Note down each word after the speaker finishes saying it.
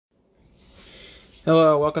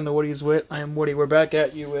Hello, welcome to Woody's Wit. I am Woody. We're back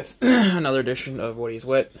at you with another edition of Woody's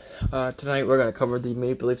Wit. Tonight we're going to cover the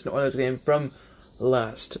Maple Leafs and Oilers game from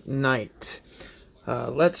last night.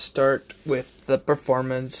 Let's start with the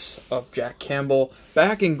performance of Jack Campbell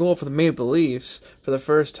back in goal for the Maple Leafs for the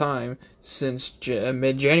first time since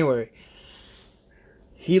mid-January.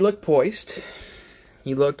 He looked poised.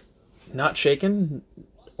 He looked not shaken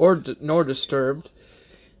nor disturbed.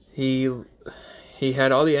 He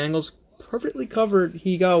had all the angles perfectly covered.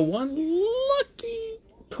 He got one lucky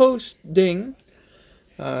post ding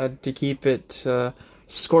to keep it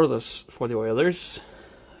scoreless for the Oilers.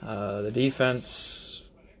 The defense,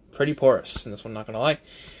 pretty porous in this one, not going to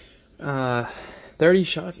lie. 30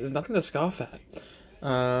 shots is nothing to scoff at.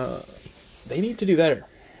 They need to do better.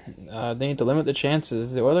 They need to limit the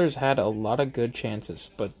chances. The Oilers had a lot of good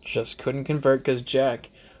chances, but just couldn't convert because Jack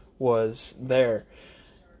was there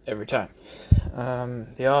every time.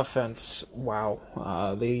 The offense, wow.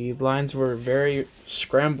 The lines were very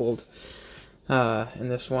scrambled in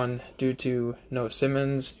this one due to no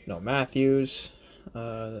Simmons, no Matthews,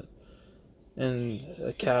 and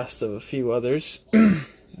a cast of a few others.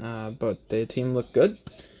 But the team looked good.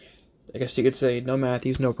 I guess you could say no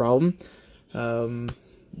Matthews, no problem.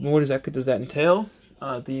 What exactly does that entail?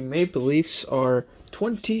 The Maple Leafs are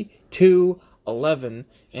 22-11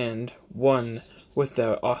 and 1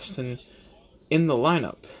 without Austin in the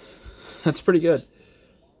lineup. That's pretty good.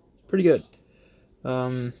 Pretty good.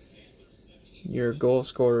 Your goal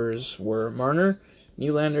scorers were Marner,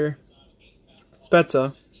 Nylander,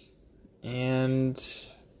 Spezza, and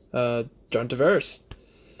John Tavares.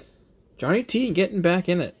 Johnny T getting back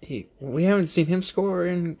in it. We haven't seen him score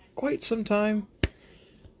in quite some time.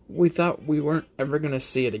 We thought we weren't ever going to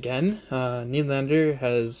see it again. Nylander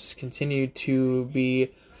has continued to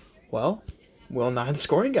be, well, not the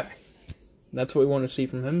scoring guy. That's what we want to see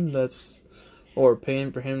from him. Or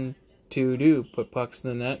paying for him to do, put pucks in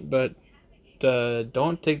the net. But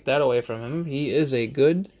don't take that away from him. He is a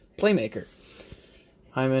good playmaker.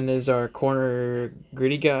 Hyman is our corner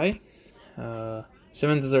gritty guy.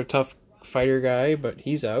 Simmons is our tough fighter guy, but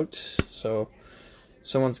he's out. So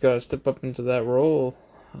someone's got to step up into that role.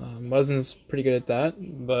 Muzzin's pretty good at that,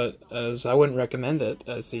 but as I wouldn't recommend it,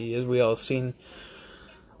 as we all seen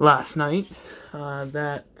last night,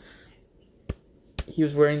 that he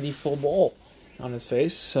was wearing the full ball on his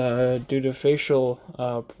face due to facial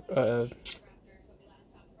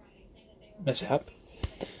mishap.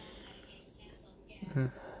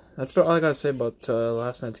 That's about all I gotta say about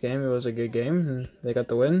last night's game. It was a good game, and they got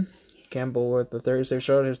the win. Campbell with the third save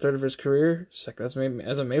shot, his third of his career, second as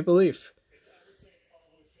a Maple Leaf.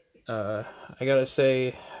 I gotta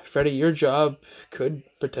say, Freddie, your job could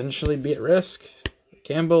potentially be at risk.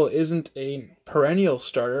 Campbell isn't a perennial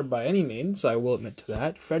starter by any means, I will admit to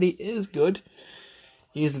that. Freddie is good.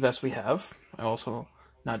 He's the best we have. I also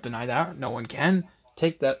not deny that. No one can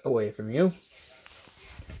take that away from you.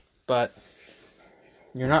 But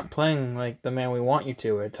you're not playing like the man we want you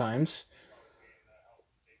to at times.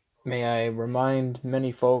 May I remind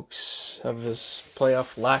many folks of his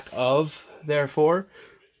playoff lack of, therefore,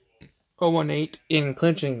 0-8 in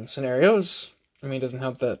clinching scenarios. I mean, it doesn't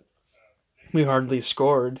help that we hardly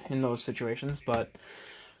scored in those situations, but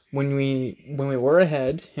when we were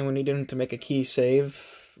ahead and we needed him to make a key save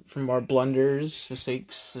from our blunders,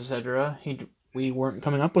 mistakes, etc., we weren't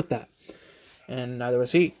coming up with that, and neither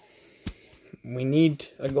was he. We need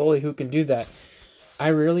a goalie who can do that. I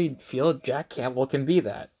really feel Jack Campbell can be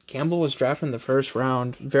that. Campbell was drafted in the first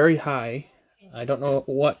round very high. I don't know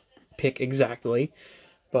what pick exactly,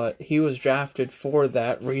 but he was drafted for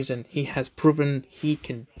that reason. He has proven he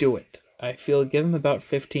can do it. I feel give him about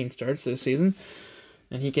 15 starts this season,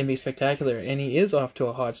 and he can be spectacular. And he is off to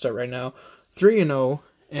a hot start right now, 3-0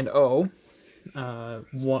 and 0.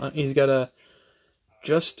 He's got a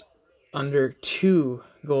just under 2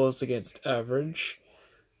 goals against average.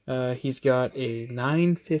 He's got a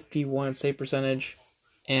 .951 save percentage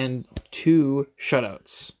and 2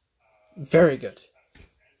 shutouts. Very good.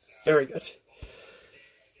 Very good.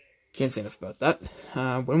 Can't say enough about that.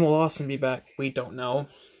 When will Austin be back? We don't know.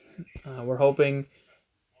 We're hoping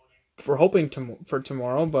for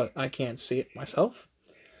tomorrow, but I can't see it myself.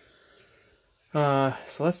 So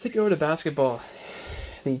let's take it over to basketball.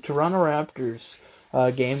 The Toronto Raptors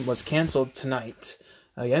game was canceled tonight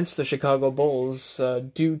against the Chicago Bulls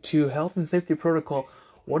due to health and safety protocol.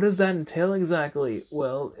 What does that entail exactly?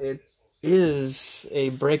 Well, it is a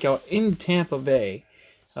breakout in Tampa Bay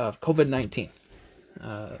of COVID-19.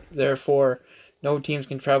 Therefore, no teams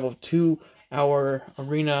can travel to our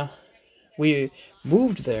arena. We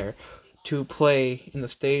moved there to play in the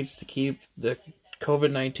States to keep the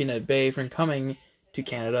COVID-19 at bay from coming to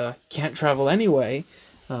Canada can't travel anyway,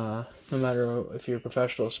 no matter if you're a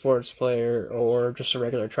professional sports player or just a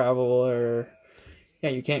regular traveler. Yeah,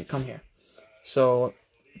 you can't come here. So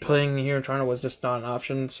playing here in Toronto was just not an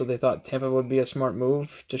option, so they thought Tampa would be a smart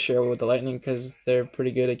move to share with the Lightning because they're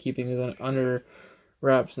pretty good at keeping things under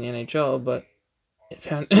wraps in the NHL, but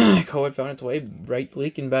COVID found its way right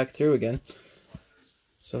leaking back through again.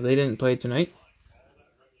 So they didn't play tonight.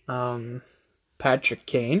 Patrick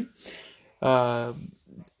Kane and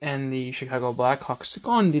the Chicago Blackhawks took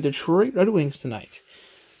on the Detroit Red Wings tonight.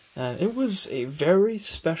 It was a very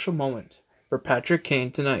special moment for Patrick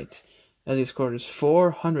Kane tonight, as he scored his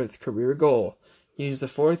 400th career goal. He's the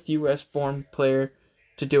 4th U.S.-born player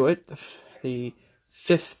to do it, the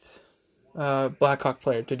 5th Blackhawk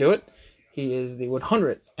player to do it. He is the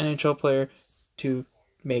 100th NHL player to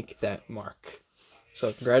make that mark.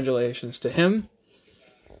 So congratulations to him.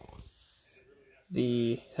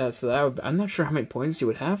 I'm not sure how many points he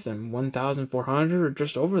would have then, 1,400 or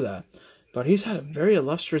just over that. But he's had a very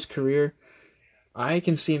illustrious career. I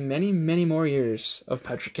can see many, many more years of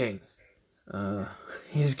Patrick Kane.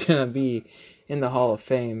 He's gonna be in the Hall of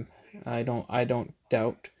Fame. I don't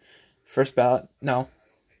doubt. First ballot, no.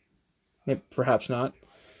 Maybe, perhaps not.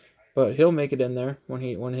 But he'll make it in there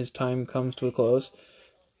when his time comes to a close.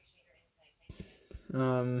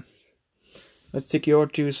 Let's take you over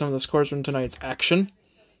to some of the scores from tonight's action.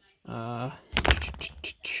 Restart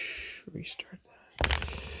that.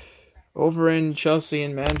 Over in Chelsea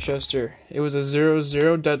and Manchester, it was a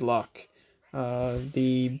 0-0 deadlock.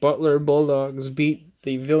 The Butler Bulldogs beat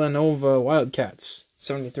the Villanova Wildcats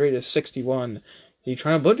 73-61. The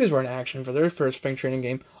Toronto Blue Jays were in action for their first spring training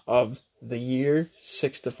game of the year.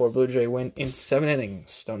 6-4 Blue Jay win in 7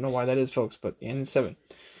 innings. Don't know why that is, folks, but in 7.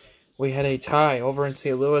 We had a tie over in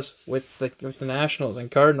St. Louis with the Nationals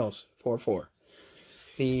and Cardinals, 4-4.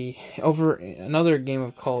 Over another game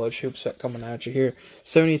of college hoops coming at you here,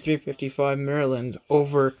 73-55 Maryland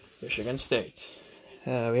over Michigan State.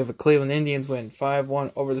 We have a Cleveland Indians win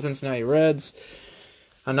 5-1 over the Cincinnati Reds.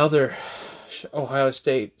 Another Ohio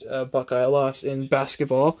State Buckeye loss in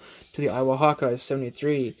basketball to the Iowa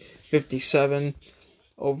Hawkeyes, 73-57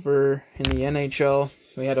 over in the NHL.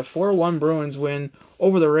 We had a 4-1 Bruins win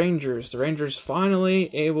over the Rangers. The Rangers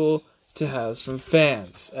finally able to have some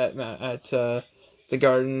fans at the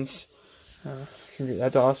Gardens.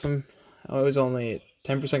 That's awesome. I was only at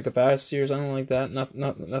 10% capacity or something like that.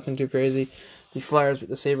 Nothing too crazy. The Flyers beat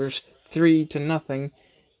the Sabres 3-0.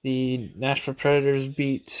 The Nashville Predators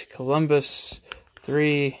beat Columbus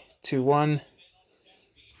 3-1.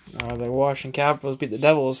 The Washington Capitals beat the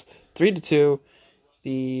Devils 3-2.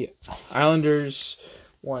 The Islanders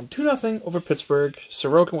won 2-0 over Pittsburgh.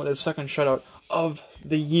 Sorokin with his second shutout of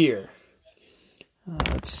the year.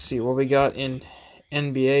 Let's see what we got in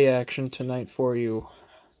NBA action tonight for you.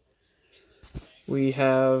 We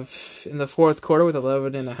have in the fourth quarter with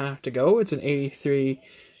 11.5 to go. It's an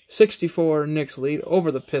 83-64 Knicks lead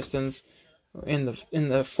over the Pistons. In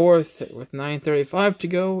the fourth with 9:35 to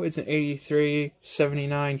go, it's an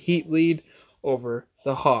 83-79 Heat lead over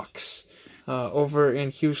the Hawks. Over in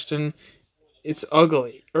Houston, it's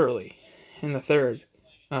ugly early in the third.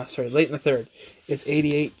 Late in the third. It's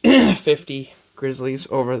 88-50 Grizzlies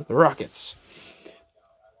over the Rockets.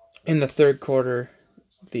 In the third quarter,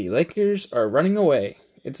 the Lakers are running away.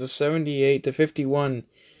 It's a 78-51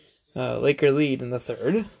 Laker lead in the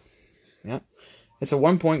third. Yeah. It's a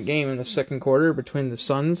 1-point game in the second quarter between the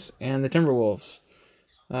Suns and the Timberwolves.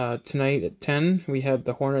 Tonight at 10, we have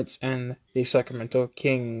the Hornets and the Sacramento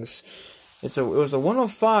Kings. It was a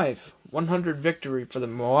 105-100 victory for the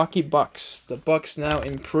Milwaukee Bucks. The Bucks now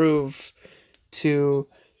improve to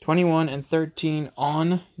 21-13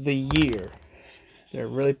 on the year. They're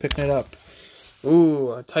really picking it up.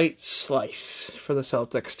 Ooh, a tight slice for the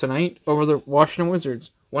Celtics tonight over the Washington Wizards.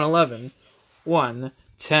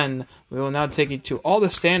 111-110. We will now take you to all the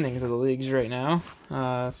standings of the leagues right now.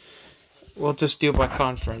 We'll just do it by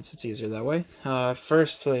conference. It's easier that way.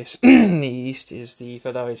 First place in the East is the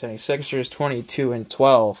Philadelphia 76ers,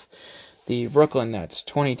 22-12. The Brooklyn Nets,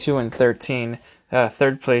 22-13.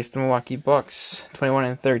 Third place, the Milwaukee Bucks,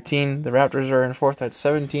 21-13. The Raptors are in fourth at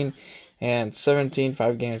 17-17,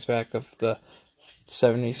 5 games back of the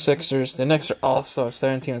 76ers. The Knicks are also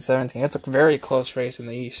 17-17. That's a very close race in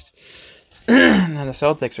the East. And the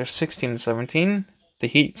Celtics are 16-17. The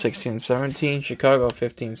Heat 16-17. Chicago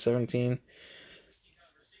 15-17.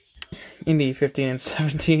 Indy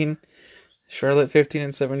 15-17. Charlotte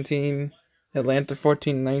 15-17. Atlanta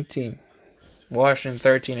 14-19. Washington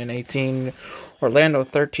 13-18. Orlando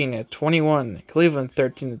 13-21. Cleveland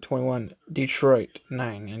 13-21. Detroit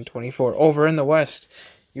 9-24. Over in the West,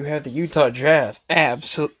 you have the Utah Jazz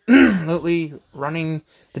absolutely running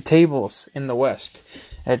the tables in the West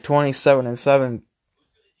at 27-7.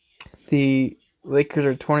 The Lakers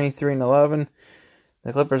are 23-11.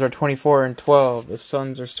 The Clippers are 24-12. The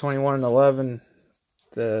Suns are 21-11.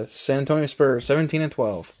 The San Antonio Spurs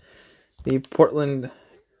 17-12. The Portland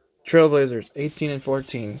Trailblazers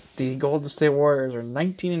 18-14. The Golden State Warriors are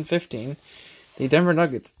 19-15. The Denver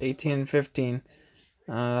Nuggets 18-15.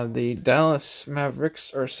 The Dallas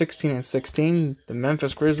Mavericks are 16-16. The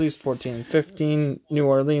Memphis Grizzlies 14-15. New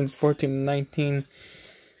Orleans 14-19.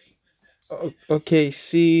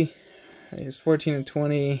 OKC is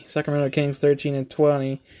 14-20. Sacramento Kings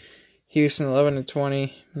 13-20. Houston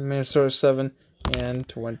 11-20. Minnesota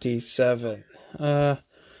 7-27.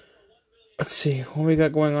 Let's see what we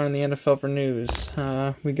got going on in the NFL for news.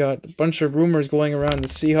 We got a bunch of rumors going around the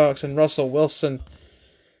Seahawks and Russell Wilson.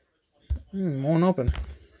 Won't open.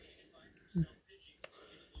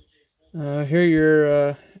 Here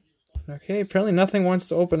you're. Okay, apparently nothing wants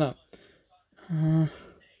to open up.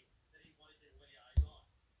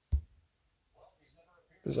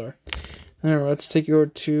 Bizarre. Alright, let's take you over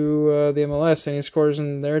to the MLS. Any scores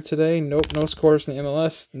in there today? Nope, no scores in the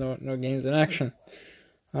MLS. No games in action.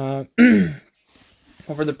 Over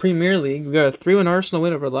the Premier League, we got a 3-1 Arsenal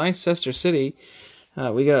win over Leicester City.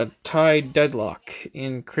 We got a tied deadlock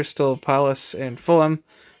in Crystal Palace and Fulham.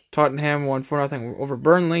 Tottenham won 4-0 over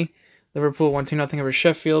Burnley. Liverpool won 2-0 over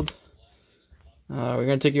Sheffield. We're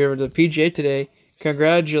going to take you over to the PGA today.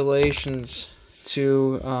 Congratulations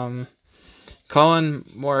to Colin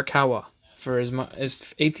Morikawa for his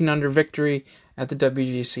 18-under victory at the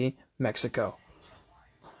WGC Mexico.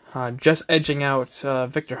 Just edging out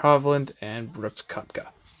Victor Hovland and Brooks Koepka.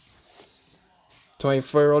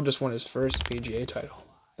 24-year-old just won his first PGA title.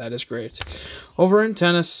 That is great. Over in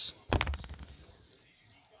tennis,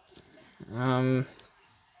 Novak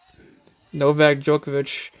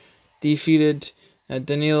Djokovic defeated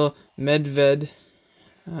Daniil Medvedev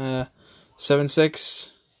 7-5,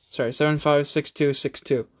 6-2,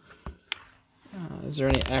 6-2. Is there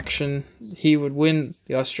any action? He would win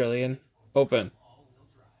the Australian Open.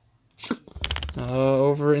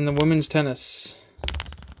 Over in the women's tennis,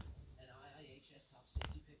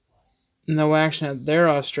 no action at their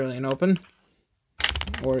Australian Open,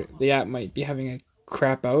 or the app might be having a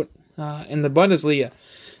crap out. In the Bundesliga,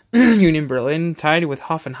 Union Berlin tied with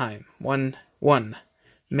Hoffenheim 1-1.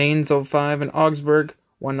 Mainz 0-5 and Augsburg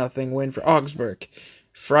 1-0 win for Augsburg.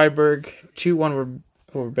 Freiburg 2-1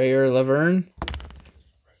 over Bayer Leverkusen.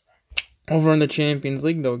 Over in the Champions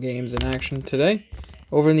League, no games in action today.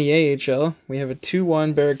 Over in the AHL, we have a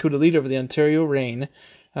 2-1 Barracuda lead over the Ontario Reign.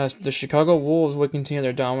 The Chicago Wolves will continue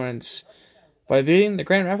their dominance by beating the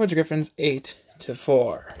Grand Rapids Griffins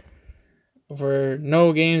 8-4. Over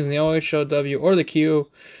no games in the OHLW or the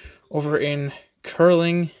Q. Over in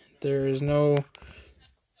curling, there is nothing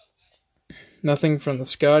from the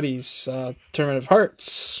Scotties Tournament of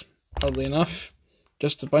Hearts, oddly enough.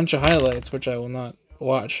 Just a bunch of highlights, which I will not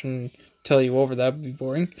watch and tell you over. That would be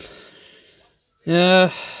boring.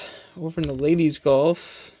 Over in the ladies'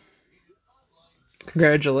 golf,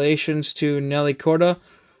 congratulations to Nelly Korda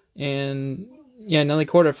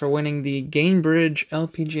for winning the Gainbridge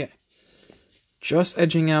LPGA. Just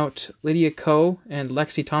edging out Lydia Ko and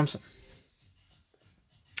Lexi Thompson.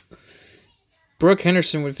 Brooke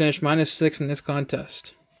Henderson would finish -6 in this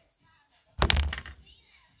contest.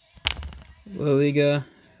 La Liga,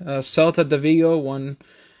 Celta de Vigo won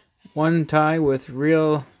one tie with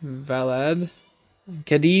Real Valladolid.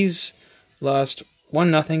 Cadiz lost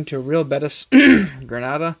 1-0 to Real Betis.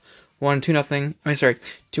 Granada won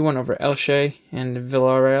 2-1 over Elche, and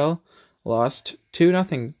Villarreal lost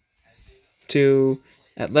 2-0 to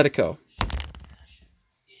Atletico.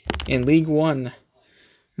 In League 1,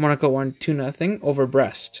 Monaco won 2-0 over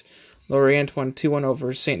Brest. Lorient won 2-1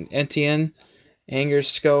 over Saint Etienne. Angers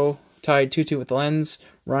Sco tied 2-2 with Lens.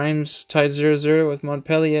 Reims tied 0-0 with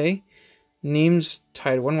Montpellier. Nimes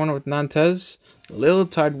tied 1-1 with Nantes. Lille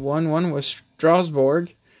tied 1-1 with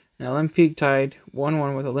Strasbourg. And Olympique tied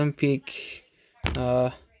 1-1 with Olympique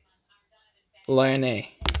Lyonnais.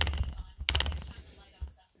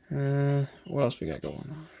 What else we got going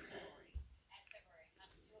on?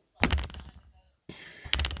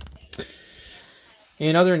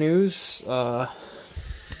 In other news, the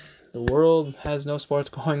world has no sports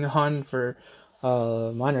going on for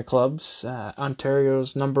minor clubs.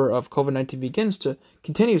 Ontario's number of COVID-19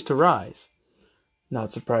 continues to rise.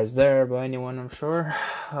 Not surprised there by anyone, I'm sure.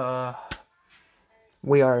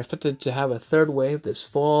 We are expected to have a third wave this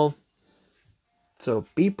fall. So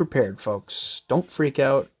be prepared, folks. Don't freak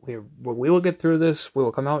out. We will get through this. We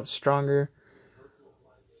will come out stronger.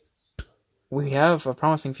 we have a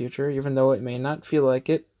promising future, even though it may not feel like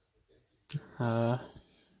it.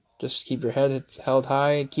 Just keep your head held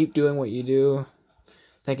high. Keep doing what you do.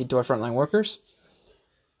 Thank you to our frontline workers.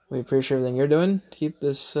 We appreciate everything you're doing. Keep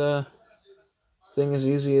this thing as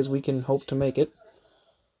easy as we can hope to make it.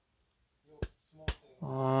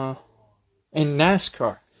 In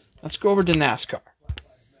NASCAR. Let's go over to NASCAR.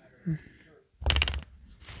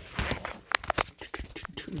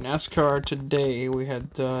 NASCAR today, we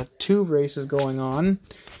had 2 races going on.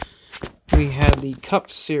 We had the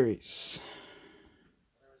Cup Series.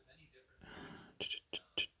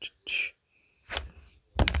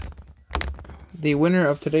 The winner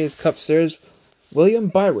of today's Cup Series, William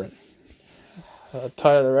Byron.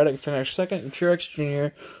 Tyler Reddick finished second, and Truex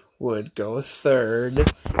Jr. would go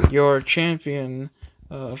third. Your champion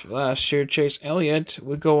of last year, Chase Elliott,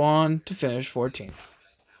 would go on to finish 14th.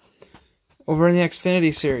 Over in the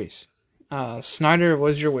Xfinity Series, Snyder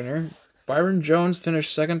was your winner. Byron Jones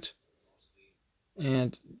finished second,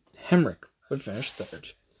 and Hemrick would finish third.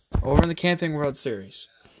 Over in the Camping World Series,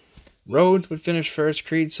 Rhodes would finish first,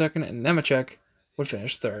 Creed second, and Nemechek would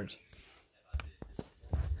finish third.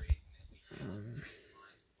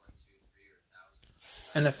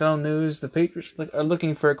 NFL news, the Patriots are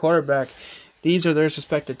looking for a quarterback. These are their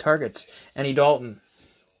suspected targets. Andy Dalton,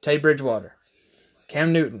 Teddy Bridgewater,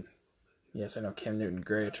 Cam Newton. Yes, I know Cam Newton,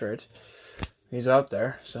 great, right? He's out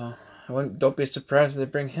there, so don't be surprised if they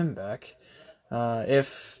bring him back.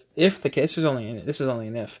 If the case is only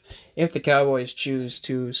an if the Cowboys choose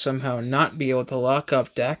to somehow not be able to lock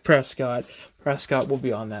up Dak Prescott will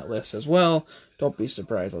be on that list as well. Don't be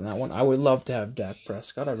surprised on that one. I would love to have Dak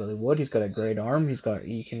Prescott. I really would. He's got a great arm.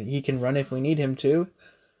 He can run if we need him to.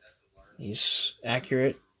 He's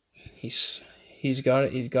accurate. He's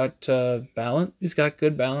got balance. He's got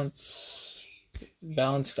good balanced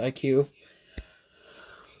IQ.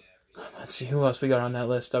 Let's see who else we got on that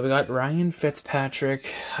list. We got Ryan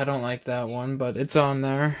Fitzpatrick. I don't like that one, but it's on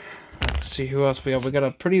there. Let's see who else we have. We got a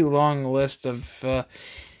pretty long list of,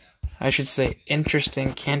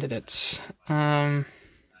 interesting candidates.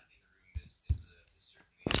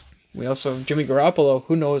 We also have Jimmy Garoppolo,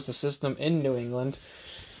 who knows the system in New England.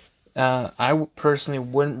 I personally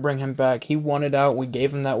wouldn't bring him back. He wanted out. We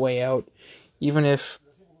gave him that way out. Even if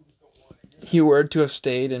he were to have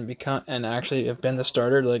stayed and actually have been the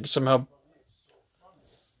starter, like somehow,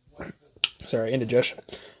 indigestion,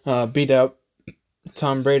 beat out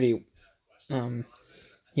Tom Brady,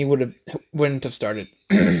 he wouldn't have started.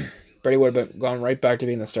 Brady would have gone right back to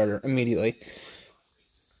being the starter immediately.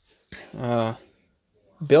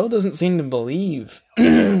 Bill doesn't seem to believe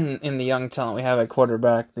in the young talent we have at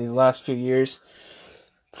quarterback these last few years.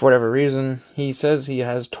 For whatever reason, he says he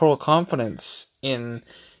has total confidence in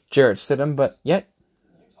Jarrett Stidham, but yet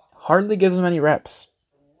hardly gives him any reps.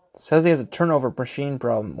 Says he has a turnover machine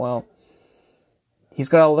problem. Well, he's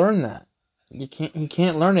got to learn that. He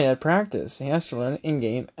can't learn it at practice. He has to learn it in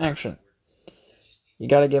game action. You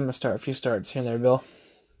got to give him a few starts here and there, Bill.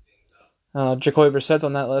 Jacoby Brissett's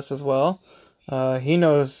on that list as well. He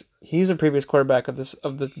knows he's a previous quarterback of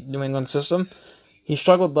the New England system. He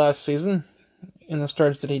struggled last season in the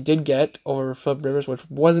starts that he did get over Philip Rivers, which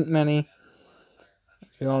wasn't many.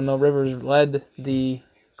 We all know Rivers led the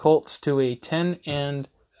Colts to a 10-6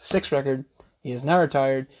 record. He is now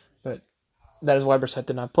retired, but that is why Brissett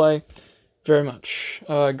did not play very much.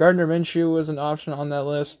 Gardner Minshew was an option on that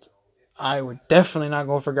list. I would definitely not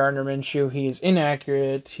go for Gardner Minshew. He is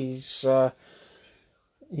inaccurate. He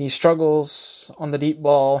struggles on the deep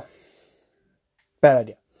ball. Bad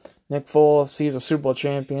idea. Nick Foles, he's a Super Bowl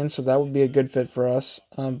champion, so that would be a good fit for us.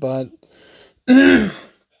 But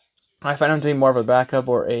I find him to be more of a backup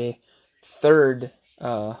or a third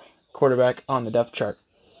quarterback on the depth chart.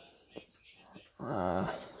 So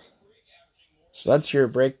that's your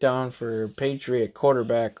breakdown for Patriot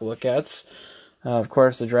quarterback look-ats. Of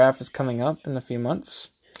course, the draft is coming up in a few months.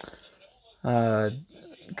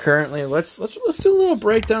 Currently, let's do a little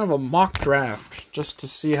breakdown of a mock draft just to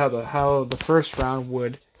see how the first round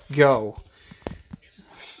would go.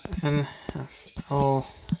 NFL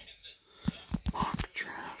mock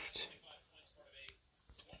draft.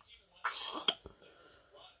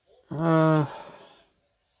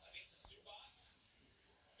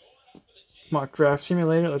 Mock draft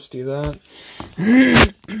simulator. Let's do that.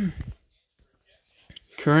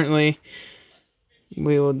 Currently,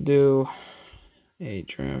 we will do a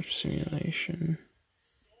draft simulation.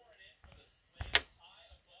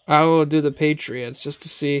 I will do the Patriots just to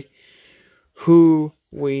see who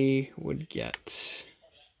we would get.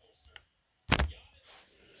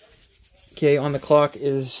 Okay, on the clock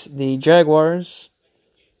is the Jaguars.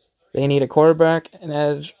 They need a quarterback, an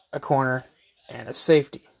edge, a corner, and a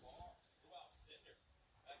safety.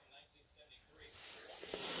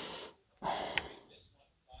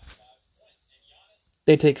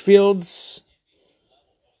 They take Fields.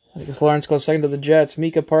 I guess Lawrence goes second to the Jets.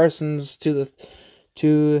 Micah Parsons to the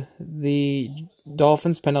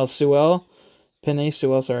Dolphins. Penei Sewell,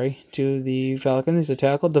 to the Falcons. He's a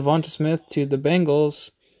tackle. Devonta Smith to the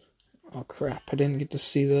Bengals. Oh crap! I didn't get to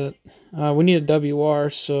see that. We need a WR,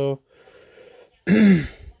 so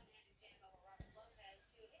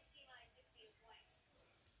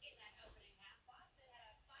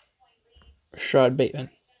Rashad Bateman.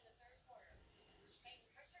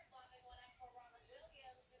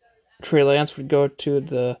 Trey Lance would go to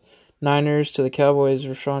the Niners, to the Cowboys.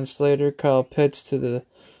 Rashawn Slater, Kyle Pitts to the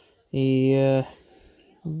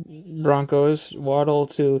Broncos. Waddle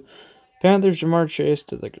to Panthers. Jamar Chase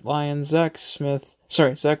to the Lions.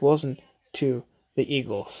 Zach Wilson to the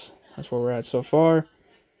Eagles. That's where we're at so far.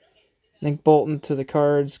 Nick Bolton to the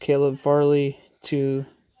Cards. Caleb Farley to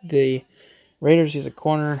the Raiders. He's a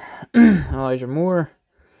corner. Elijah Moore.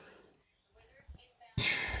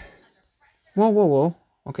 Whoa.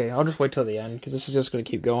 Okay, I'll just wait till the end because this is just going to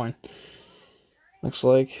keep going. Looks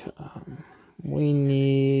like we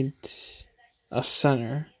need a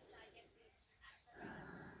center.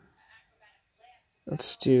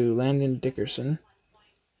 Let's do Landon Dickerson.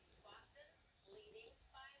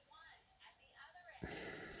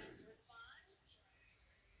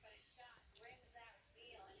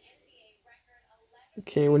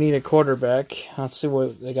 Okay, we need a quarterback. Let's see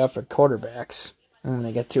what they got for quarterbacks when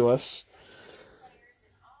they get to us.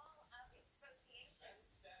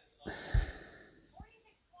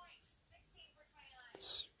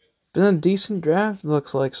 It's been a decent draft,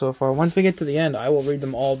 looks like, so far. Once we get to the end, I will read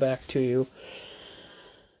them all back to you.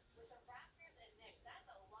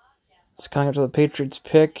 It's coming up to the Patriots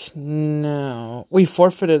pick. No. We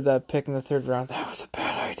forfeited that pick in the third round. That was a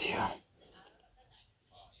bad idea.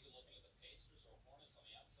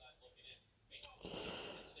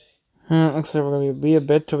 Looks like we're going to be a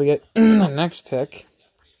bit till we get the next pick.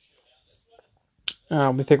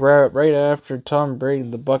 We pick right after Tom Brady,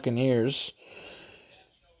 the Buccaneers.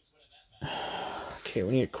 Okay,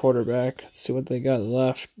 we need a quarterback. Let's see what they got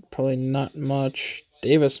left. Probably not much.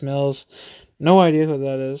 Davis Mills. No idea who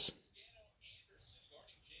that is.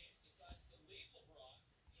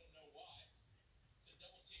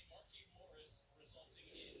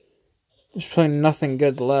 There's probably nothing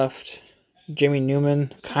good left. Jamie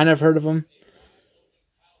Newman. Kind of heard of him.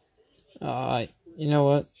 You know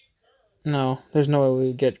what? No, there's no way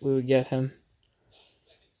we would get him.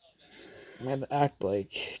 I had to act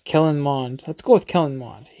like Kellen Mond. Let's go with Kellen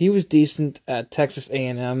Mond. He was decent at Texas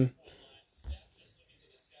A&M.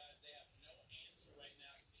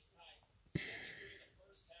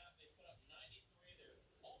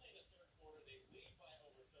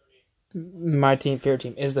 My favorite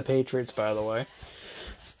team is the Patriots, by the way.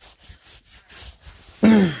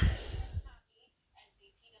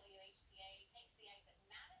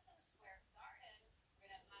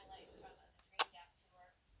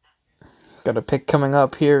 Got a pick coming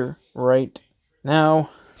up here right now.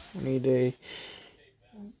 We need a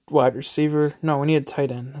wide receiver. No, we need a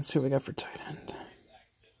tight end. Let's see what we got for tight end.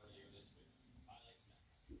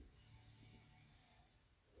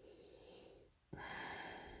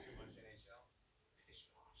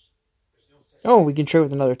 Oh, we can trade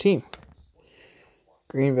with another team.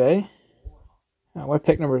 Green Bay. What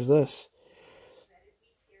pick number is this?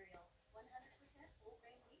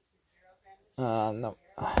 No.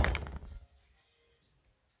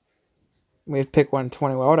 We have pick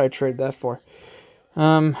 120. Why would I trade that for?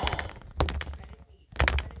 Alright.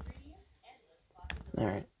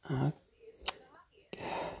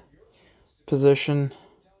 Position.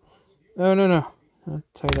 Oh, no.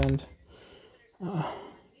 Tight end. No,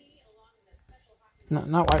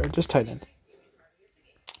 not wide, just tight end.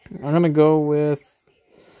 I'm going to go with...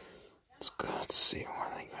 Let's see.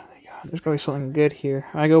 What they got? There's going to be something good here.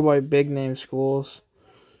 I go by big name schools.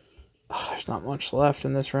 There's not much left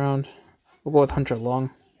in this round. We'll go with Hunter Long.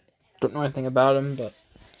 Don't know anything about him, but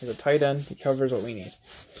he's a tight end. He covers what we need.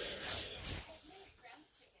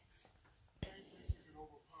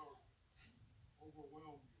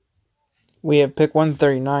 We have pick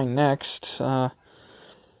 139 next.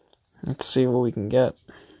 Let's see what we can get.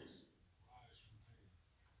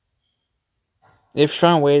 If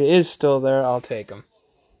Shaun Wade is still there, I'll take him.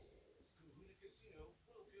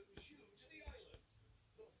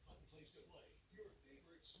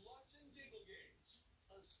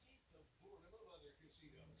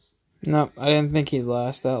 No, I didn't think he'd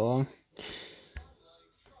last that long.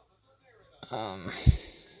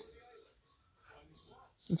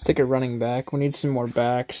 Let's take a running back. We need some more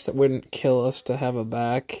backs. That wouldn't kill us to have a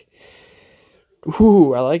back.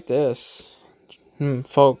 Ooh, I like this.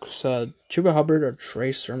 Folks, Chuba Hubbard or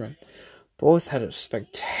Trey Sermon. Both had a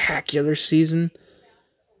spectacular season.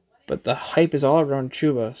 But the hype is all around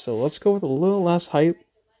Chuba. So let's go with a little less hype.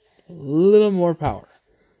 A little more power.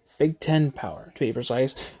 Big Ten power, to be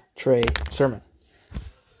precise. Trey Sermon.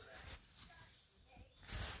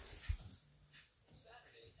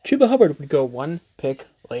 Chuba Hubbard would go one pick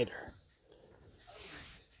later.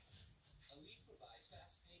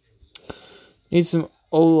 Need some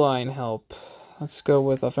O-line help. Let's go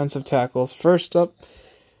with offensive tackles. First up,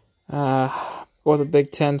 go with the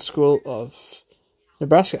Big Ten School of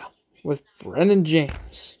Nebraska with Brennan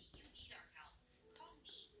James.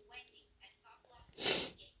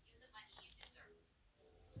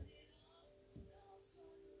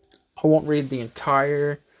 I won't read the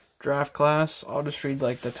entire draft class. I'll just read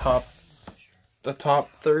like the top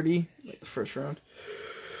 30, like the first round.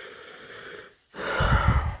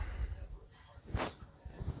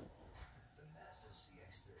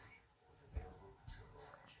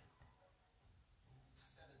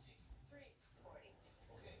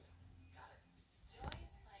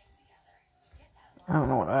 I don't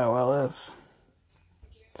know what IOL is.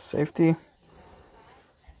 Safety.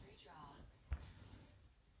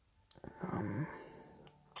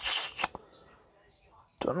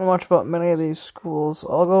 Don't know much about many of these schools.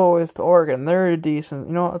 I'll go with Oregon. They're decent.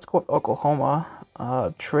 You know what? Let's go with Oklahoma.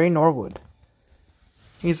 Trey Norwood.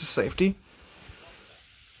 He's a safety.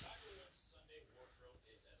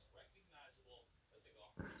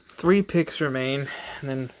 Three picks remain, and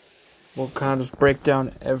then we'll kind of just break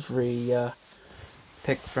down every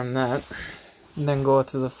pick from that, and then go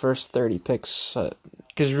through the first 30 picks,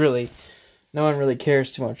 because really, no one really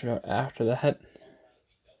cares too much about after that.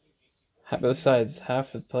 Besides,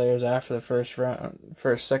 half the players after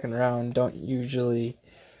the second round don't usually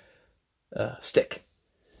stick,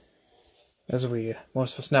 as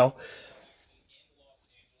most of us know.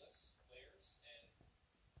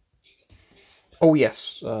 Oh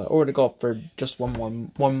yes, or to go up for just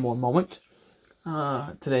one more moment.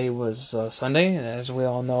 Today was Sunday, and as we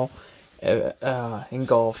all know, in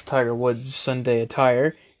golf, Tiger Woods' Sunday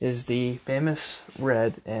attire is the famous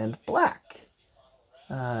red and black.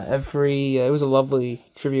 It was a lovely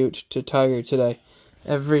tribute to Tiger today.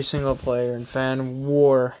 Every single player and fan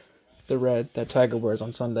wore the red that Tiger wears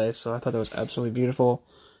on Sunday, so I thought that was absolutely beautiful.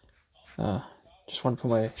 Just want to put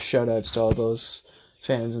my shout-outs to all those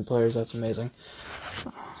fans and players. That's amazing.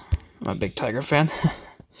 I'm a big Tiger fan.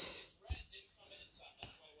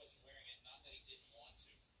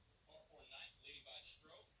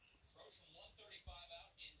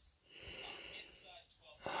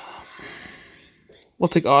 We'll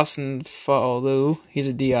take Austin Faoliu. He's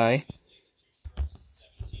a DI.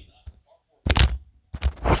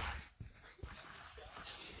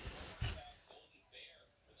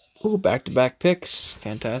 Ooh, back-to-back picks.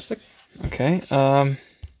 Fantastic. Okay.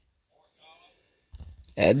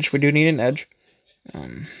 Edge. We do need an edge.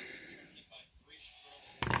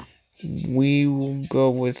 We will go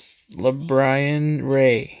with LeBron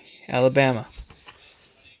Ray, Alabama.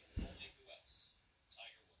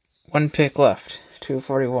 One pick left.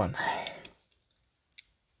 241. Tiger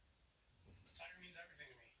means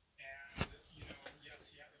everything to me. And,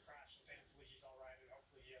 yes, he had the crash, and thankfully he's all right, and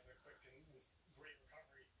hopefully he has a quick and great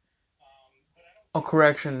recovery. But I don't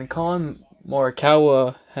correction. Colin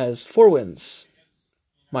Morikawa has 4 wins.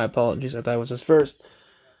 My apologies. I thought it was his first.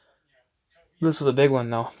 This was a big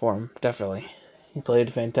one, though, for him. Definitely. He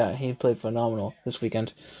played fantastic. He played phenomenal this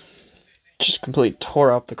weekend. Just completely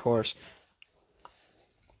tore up the course.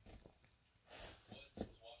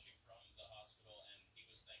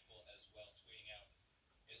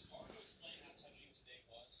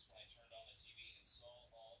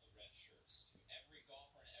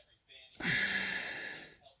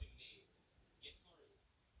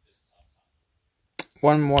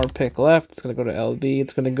 One more pick left. It's going to go to LB.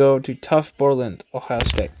 It's going to go to Tough Borland, Ohio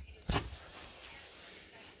State.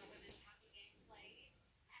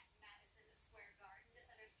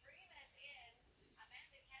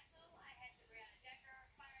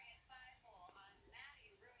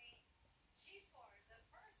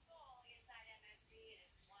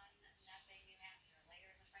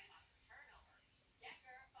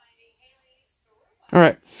 All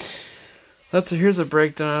right. Here's a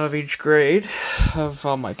breakdown of each grade of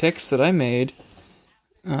all my picks that I made.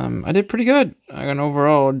 I did pretty good. I got an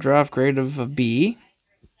overall draft grade of a B.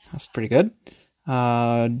 That's pretty good.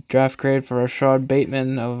 Draft grade for Rashad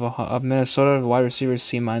Bateman of Minnesota, wide receiver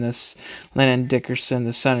C-. Landon Dickerson,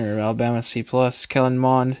 the center of Alabama, C+. Kellen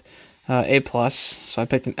Mond, A+. So I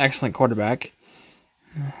picked an excellent quarterback.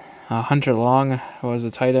 Hunter Long was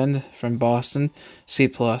a tight end from Boston,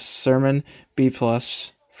 C+. Sermon, B+.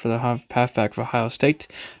 For the halfback for Ohio State.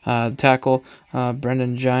 Tackle,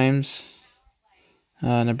 Brendan Jimes,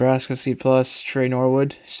 Nebraska, C+. Trey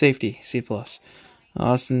Norwood, safety, C+.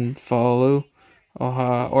 Austin Faulu,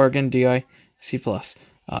 Oregon, DI, C+.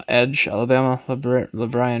 Edge, Alabama,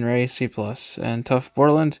 LeBrian Ray, C+. And Tough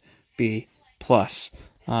Borland, B+.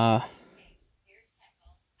 Can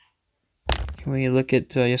we look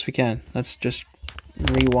at... yes, we can. Let's just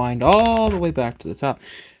rewind all the way back to the top.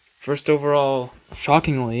 First overall,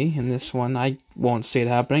 shockingly, in this one, I won't see it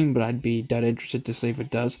happening, but I'd be dead interested to see if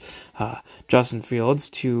it does. Justin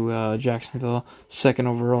Fields to Jacksonville. Second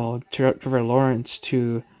overall, Trevor Lawrence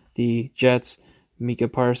to the Jets. Micah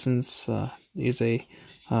Parsons, he's a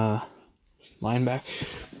linebacker.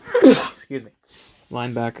 Excuse me.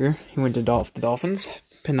 Linebacker. He went to the Dolphins.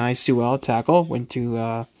 Penei Sewell, tackle, went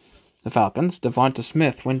to the Falcons. Devonta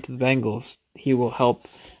Smith went to the Bengals. He will help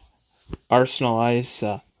arsenalize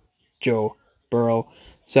Joe Burrow.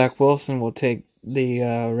 Zach Wilson will take the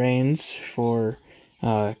reins for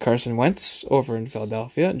Carson Wentz over in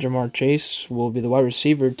Philadelphia. Jamar Chase will be the wide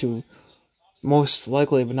receiver to most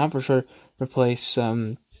likely, but not for sure, replace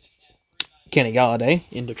Kenny Galladay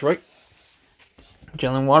in Detroit.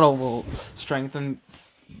 Jalen Waddle will strengthen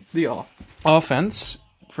the offense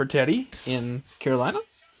for Teddy in Carolina.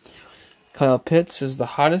 Kyle Pitts is the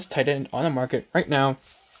hottest tight end on the market right now.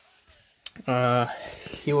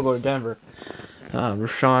 He will go to Denver.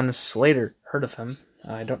 Rashawn Slater, heard of him.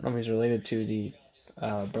 I don't know if he's related to the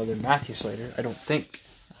brother Matthew Slater. I don't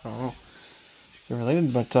know if they're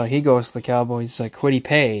related, but he goes to the Cowboys. Kwity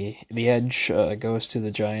Paye, the edge, goes to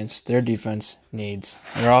the Giants. Their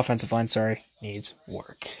offensive line, needs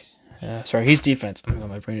work. He's defense.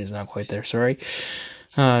 My brain is not quite there, sorry.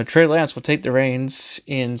 Trey Lance will take the reins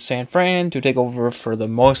in San Fran to take over for the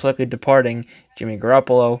most likely departing Jimmy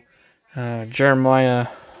Garoppolo. Jeremiah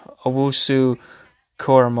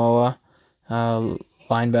Owusu-Koramoah,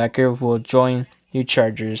 linebacker, will join the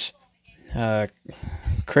Chargers.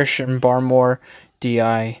 Christian Barmore,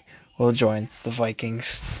 DI, will join the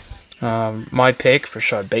Vikings. My pick,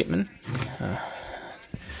 Rashad Bateman.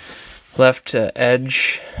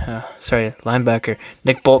 Linebacker.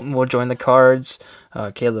 Nick Bolton will join the Cards.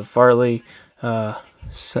 Caleb Farley,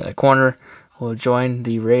 corner, will join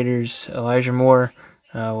the Raiders. Elijah Moore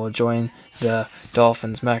will join the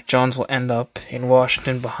Dolphins. Mac Jones will end up in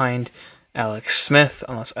Washington behind Alex Smith,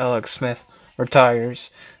 unless Alex Smith retires.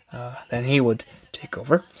 Then he would take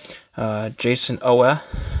over. Jason Owe,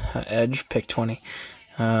 edge, pick 20.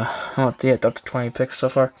 Up to 20 picks so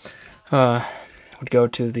far. Would go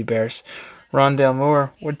to the Bears. Rondale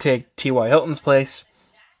Moore would take T.Y. Hilton's place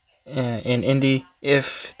in Indy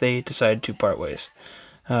if they decide to part ways.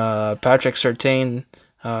 Patrick Surtain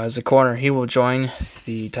as a corner, he will join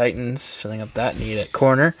the Titans, filling up that need at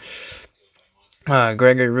corner.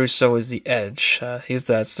 Gregory Rousseau is the edge.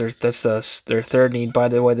 That's their third need. By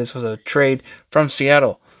the way, this was a trade from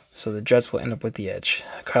Seattle, so the Jets will end up with the edge.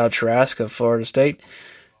 Kyle Trask of Florida State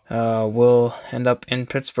will end up in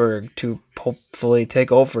Pittsburgh to hopefully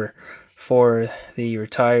take over for the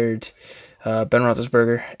retired Ben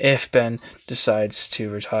Roethlisberger if Ben decides to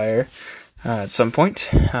retire at some point.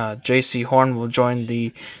 J.C. Horn will join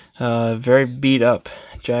the very beat up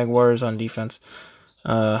Jaguars on defense.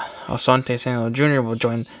 Asante Samuel Jr. will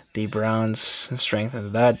join the Browns and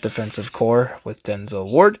strengthen that defensive core with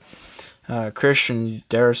Denzel Ward. Christian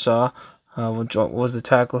Darrisaw was the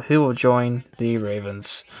tackle. He will join the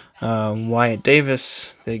Ravens. Wyatt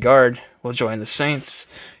Davis, the guard, will join the Saints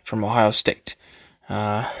from Ohio State.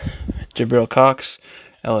 Jabril Cox,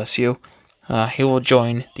 LSU, he will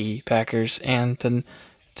join the Packers. And then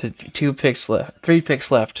 3 picks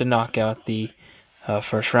left to knock out the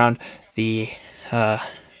first round. The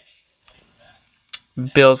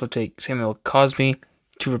Bills will take Samuel Cosmi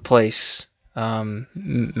to replace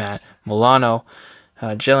Matt Milano.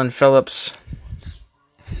 Jalen Phillips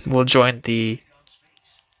will join the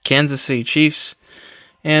Kansas City Chiefs,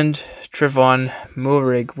 and Trevon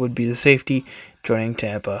Moehrig would be the safety, joining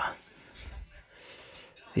Tampa.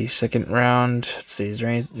 The second round, let's see, is there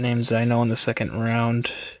any names that I know in the second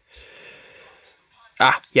round?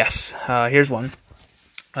 Yes, here's one.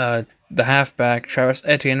 The halfback, Travis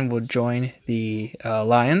Etienne, would join the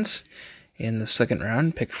Lions in the second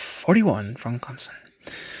round, pick 41 from Clemson.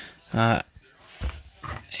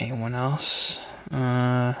 Anyone else?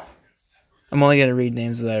 I'm only going to read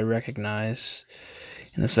names that I recognize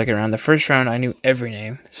in the second round. The first round, I knew every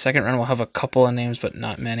name. Second round, we'll have a couple of names, but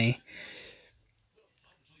not many.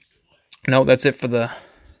 No, that's it for the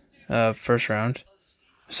first round.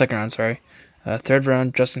 Second round, sorry. Third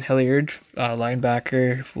round, Justin Hilliard,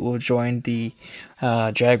 linebacker, will join the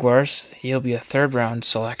Jaguars. He'll be a third round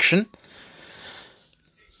selection.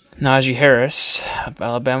 Najee Harris,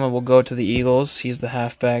 Alabama, will go to the Eagles. He's the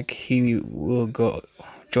halfback. He will go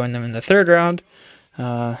join them in the third round.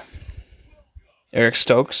 Eric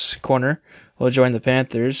Stokes, corner, will join the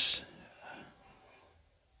Panthers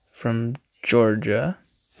from Georgia.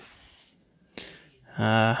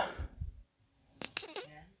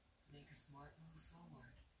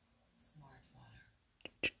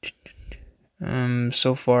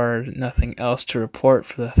 So far, nothing else to report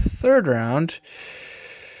for the third round.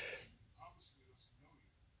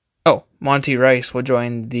 Oh, Monty Rice will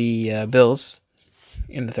join the Bills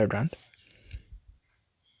in the third round.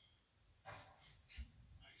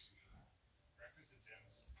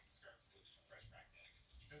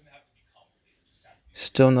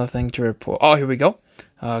 Still nothing to report. Oh, here we go.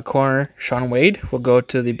 Corner Sean Wade will go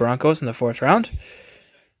to the Broncos in the fourth round.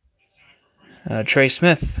 Trey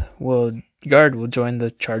Smith will join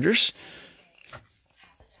the Chargers.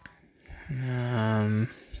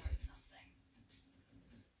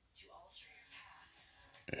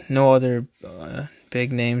 No other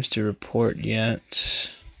big names to report yet.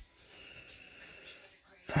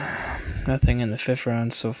 Nothing in the fifth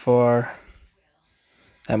round so far.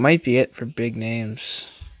 That might be it for big names.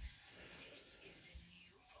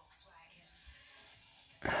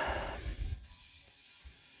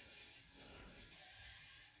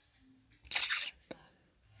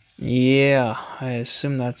 Yeah, I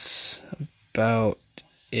assume that's about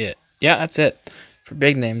it. Yeah, that's it for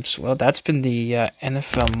big names. Well, that's been the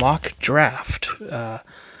NFL mock draft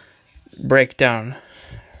breakdown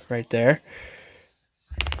right there.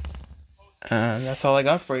 That's all I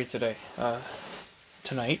got for you today.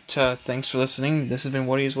 Tonight. Thanks for listening. This has been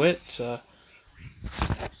Woody's Wit.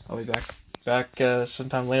 I'll be back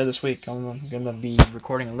sometime later this week. I'm gonna be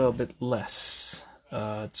recording a little bit less,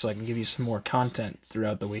 so I can give you some more content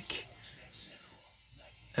throughout the week.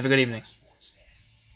 Have a good evening.